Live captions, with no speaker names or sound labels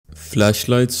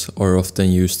Flashlights are often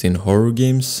used in horror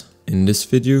games. In this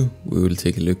video, we will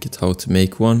take a look at how to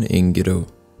make one in Godot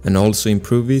and also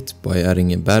improve it by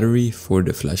adding a battery for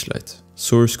the flashlight.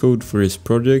 Source code for this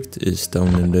project is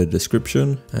down in the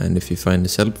description, and if you find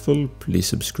this helpful, please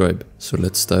subscribe. So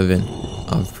let's dive in.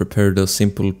 I've prepared a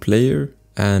simple player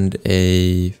and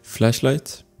a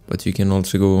flashlight, but you can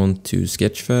also go on to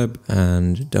Sketchfab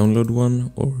and download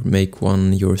one or make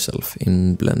one yourself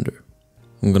in Blender.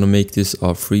 I'm gonna make this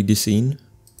a 3D scene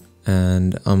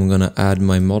and I'm gonna add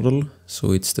my model,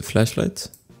 so it's the flashlight.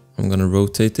 I'm gonna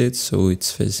rotate it so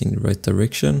it's facing the right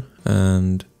direction,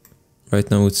 and right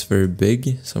now it's very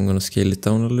big, so I'm gonna scale it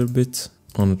down a little bit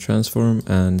on the transform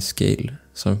and scale,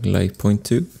 something like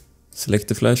 0.2. Select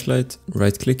the flashlight,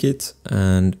 right click it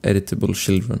and editable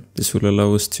children. This will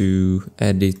allow us to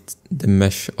edit the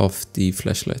mesh of the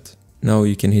flashlight. Now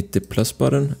you can hit the plus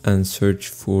button and search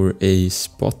for a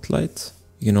spotlight.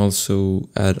 You can also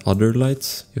add other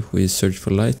lights. If we search for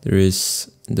light, there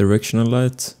is directional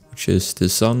light, which is the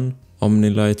sun, omni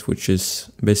light, which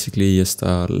is basically just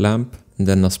a lamp, and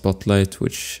then a spotlight,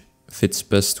 which fits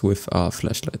best with a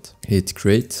flashlight. Hit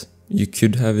create. You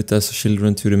could have it as a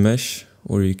children to the mesh,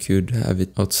 or you could have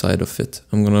it outside of it.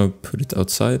 I'm gonna put it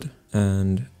outside,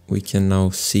 and we can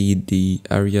now see the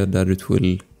area that it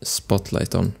will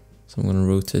spotlight on. So I'm gonna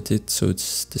rotate it so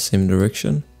it's the same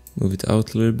direction. Move it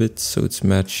out a little bit so it's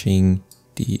matching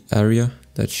the area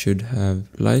that should have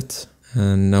light,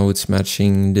 and now it's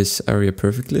matching this area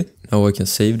perfectly. Now I can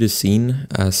save this scene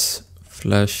as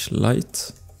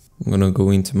flashlight. I'm gonna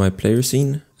go into my player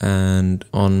scene, and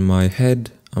on my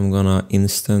head I'm gonna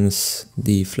instance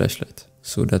the flashlight.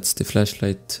 So that's the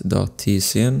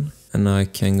flashlight.tscn, and I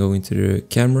can go into the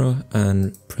camera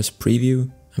and press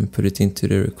preview and put it into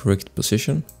the correct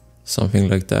position. Something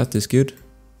like that is good.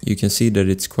 You can see that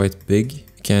it's quite big.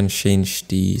 You can change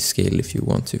the scale if you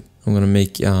want to. I'm gonna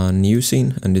make a new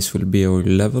scene, and this will be our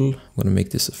level. I'm gonna make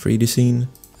this a 3D scene,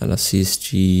 add a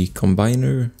CSG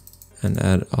combiner, and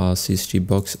add a CSG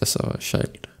box as a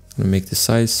child. I'm gonna make the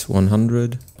size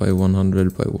 100 by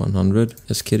 100 by 100.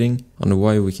 Just kidding. On the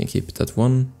Y we can keep it at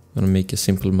 1. I'm gonna make a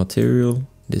simple material.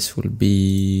 This will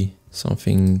be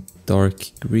something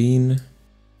dark green.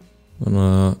 I'm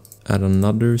gonna add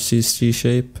another CSG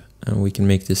shape, and we can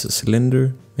make this a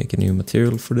cylinder. Make a new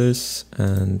material for this,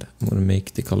 and I'm gonna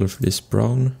make the color for this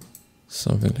brown.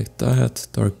 Something like that,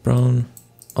 dark brown.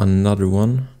 Another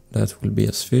one, that will be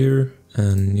a sphere,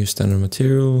 and new standard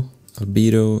material,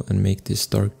 albedo, and make this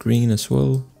dark green as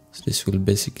well. So this will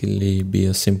basically be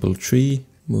a simple tree.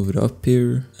 Move it up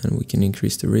here, and we can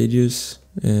increase the radius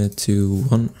to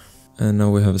 1. And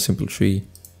now we have a simple tree.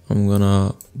 I'm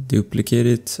gonna duplicate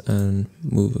it and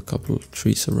move a couple of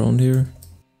trees around here.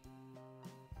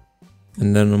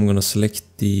 And then I'm gonna select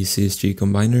the CSG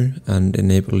combiner and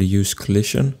enable use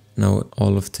collision. Now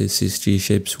all of the CSG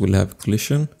shapes will have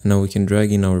collision. Now we can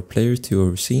drag in our player to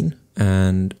our scene,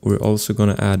 and we're also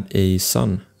gonna add a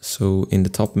sun. So in the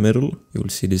top middle you will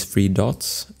see these 3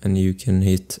 dots, and you can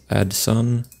hit add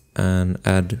sun and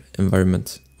add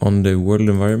environment. On the world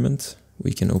environment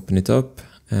we can open it up,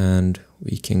 and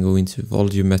we can go into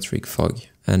volumetric fog.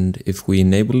 And if we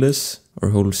enable this, our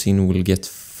whole scene will get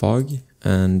fog,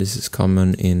 and this is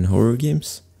common in horror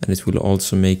games. And it will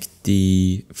also make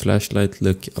the flashlight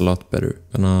look a lot better.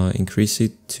 I'm gonna increase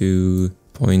it to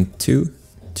 0.2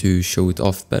 to show it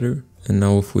off better. And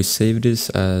now if we save this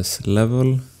as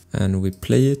level and we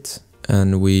play it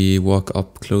and we walk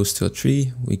up close to a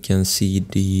tree, we can see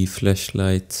the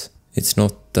flashlight. It's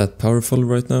not that powerful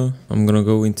right now. I'm gonna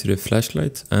go into the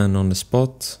flashlight, and on the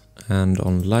spot and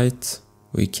on light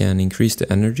we can increase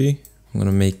the energy. I'm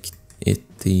gonna make it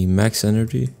the max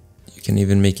energy. You can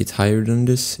even make it higher than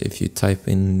this if you type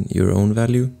in your own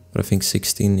value, but I think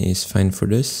 16 is fine for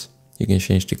this. You can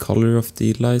change the color of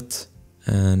the light,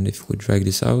 and if we drag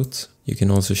this out, you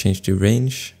can also change the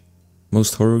range.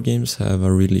 Most horror games have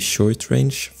a really short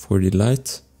range for the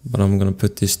light, but I'm gonna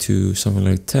put this to something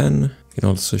like 10. You can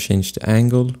also change the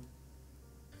angle,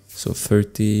 so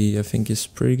 30 I think is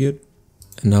pretty good.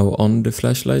 And now on the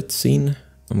flashlight scene,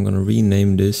 I'm gonna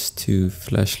rename this to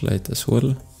flashlight as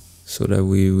well, so that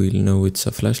we will know it's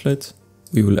a flashlight.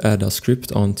 We will add a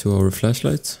script onto our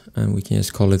flashlight, and we can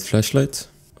just call it flashlight.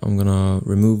 I'm gonna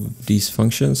remove these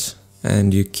functions,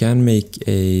 and you can make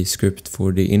a script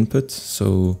for the input.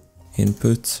 So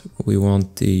input, we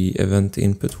want the event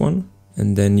input one,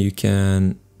 and then you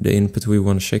can, the input we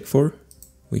want to check for,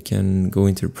 we can go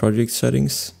into the project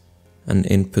settings and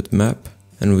input map,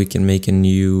 and we can make a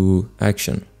new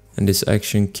action. And this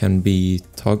action can be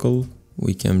toggle.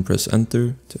 We can press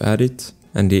enter to add it,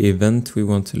 and the event we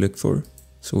want to look for.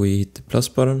 So we hit the plus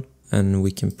button, and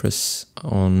we can press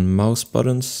on mouse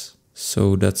buttons.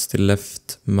 So that's the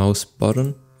left mouse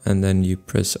button, and then you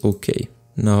press OK.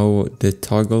 Now the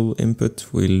toggle input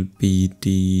will be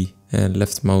the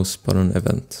left mouse button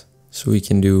event. So we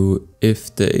can do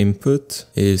if the input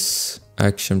is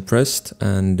action pressed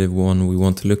and the one we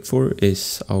want to look for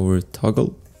is our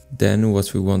toggle. Then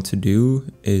what we want to do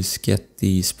is get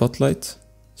the spotlight.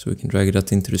 So we can drag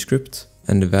that into the script.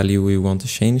 And the value we want to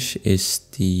change is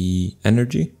the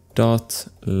energy dot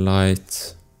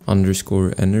light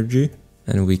underscore energy.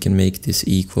 And we can make this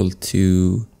equal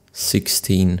to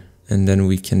 16. And then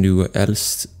we can do an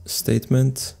else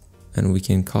statement. And we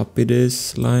can copy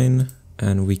this line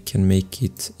and we can make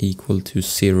it equal to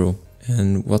 0.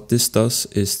 And what this does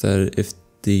is that if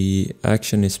the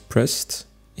action is pressed,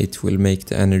 it will make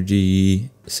the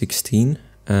energy 16,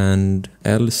 and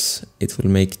else it will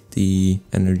make the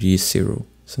energy 0.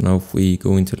 So now if we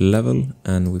go into the level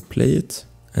and we play it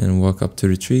and walk up to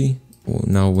the tree,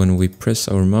 now when we press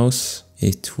our mouse,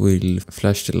 it will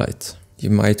flash the light.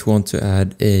 You might want to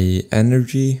add a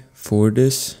energy for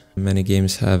this. Many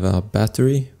games have a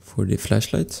battery for the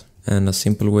flashlight. And a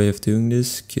simple way of doing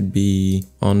this could be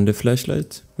on the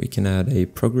flashlight. We can add a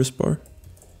progress bar.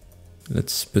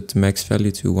 Let's put the max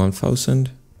value to 1000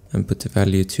 and put the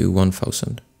value to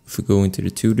 1000. If we go into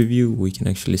the 2D view, we can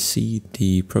actually see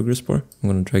the progress bar. I'm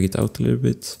going to drag it out a little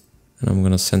bit and I'm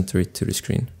going to center it to the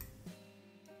screen.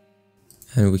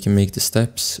 And we can make the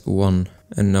steps 1.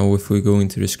 And now if we go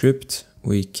into the script,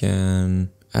 we can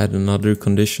add another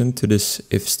condition to this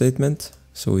if statement.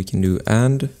 So we can do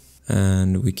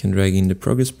and we can drag in the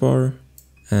progress bar,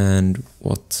 and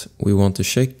what we want to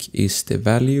check is the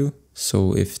value.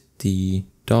 So if the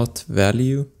dot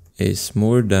value is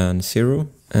more than 0,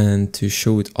 and to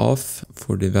show it off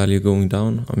for the value going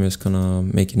down, I'm just gonna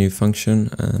make a new function,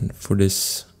 and for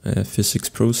this physics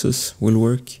process will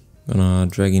work. I'm gonna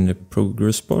drag in the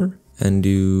progress bar and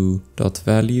do dot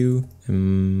value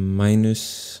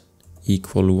minus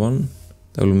equal 1.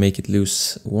 That will make it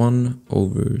lose 1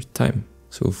 over time.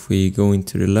 So if we go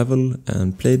into the level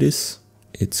and play this,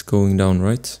 it's going down,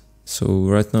 right? So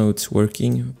right now it's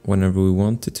working whenever we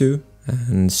want it to,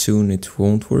 and soon it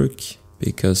won't work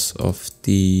because of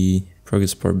the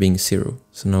progress bar being 0.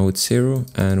 So now it's 0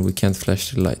 and we can't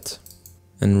flash the light.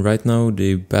 And right now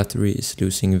the battery is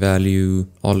losing value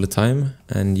all the time,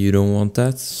 and you don't want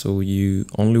that. So you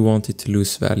only want it to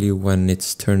lose value when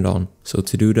it's turned on. So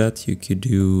to do that, you could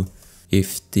do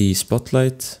if the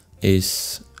spotlight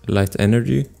is light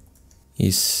energy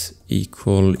is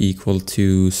equal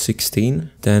to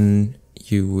 16, then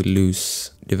you will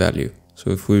lose the value. So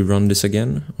if we run this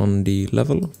again on the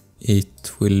level,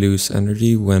 it will lose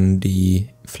energy when the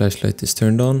flashlight is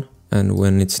turned on, and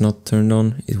when it's not turned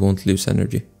on, it won't lose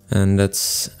energy. And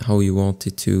that's how you want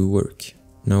it to work.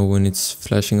 Now when it's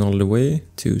flashing all the way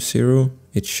to 0,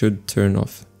 it should turn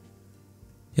off.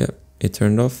 Yeah, it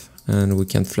turned off and we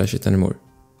can't flash it anymore.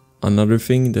 Another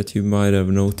thing that you might have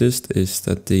noticed is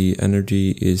that the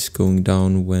energy is going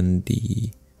down when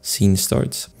the scene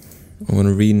starts. I'm going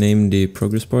to rename the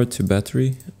progress bar to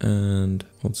battery and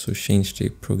also change the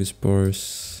progress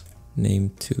bar's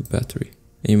name to battery.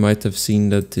 And you might have seen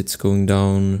that it's going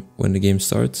down when the game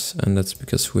starts, and that's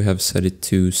because we have set it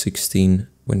to 16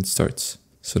 when it starts.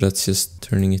 So that's just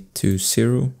turning it to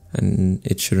 0, and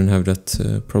it shouldn't have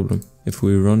that problem. If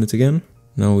we run it again,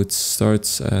 now it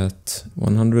starts at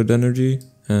 100 energy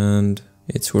and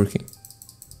it's working.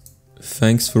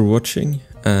 Thanks for watching,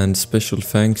 and special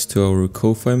thanks to our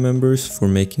Ko-Fi members for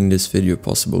making this video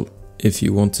possible. If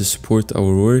you want to support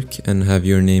our work and have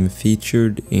your name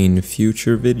featured in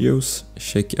future videos,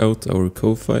 check out our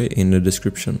Ko-Fi in the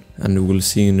description, and we'll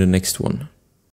see you in the next one.